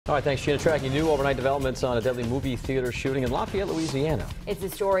All right, thanks, Gina. Tracking new overnight developments on a deadly movie theater shooting in Lafayette, Louisiana. It's a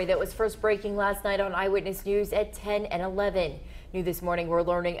story that was first breaking last night on Eyewitness News at 10 and 11. New this morning, we're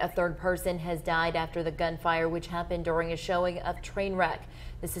learning a third person has died after the gunfire, which happened during a showing of Trainwreck.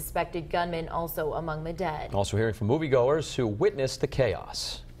 The suspected gunman also among the dead. Also hearing from moviegoers who witnessed the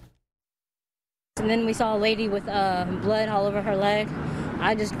chaos. And then we saw a lady with blood all over her leg.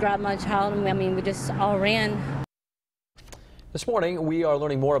 I just grabbed my child and we just all ran. This morning, we are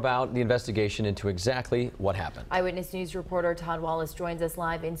learning more about the investigation into exactly what happened. Eyewitness News reporter Todd Wallace joins us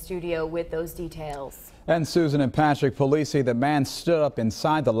live in studio with those details. And Susan and Patrick, police say the man stood up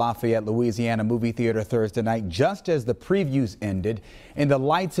inside the Lafayette, Louisiana movie theater Thursday night just as the previews ended and the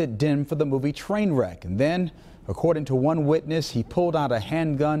lights had dimmed for the movie Trainwreck. And then, according to one witness, he pulled out a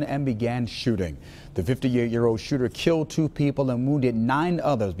handgun and began shooting. The 58-year-old shooter killed 2 people and wounded 9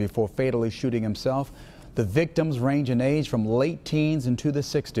 others before fatally shooting himself. The victims range in age from late teens into the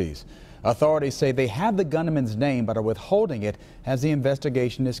 60s. Authorities say they have the gunman's name but are withholding it as the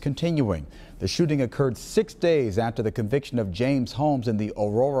investigation is continuing. The shooting occurred 6 days after the conviction of James Holmes in the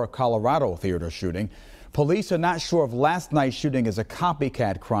Aurora, Colorado theater shooting. Police are not sure if last night's shooting is a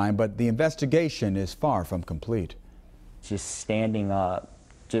copycat crime, but the investigation is far from complete. Just standing up,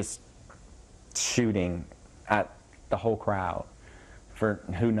 just shooting at the whole crowd for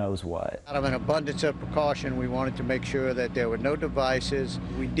who knows what. Out of an abundance of precaution, we wanted to make sure that there were no devices.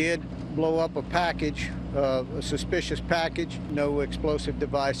 We did blow up a package, a suspicious package. No explosive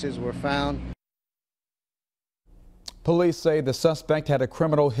devices were found. Police say the suspect had a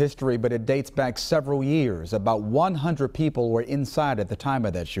criminal history, but it dates back several years. About 100 people were inside at the time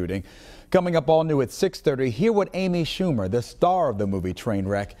of that shooting. Coming up all new at 6:30, hear what Amy Schumer, the star of the movie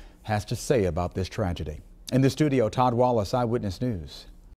Trainwreck, has to say about this tragedy. In the studio, Todd Wallace, Eyewitness News.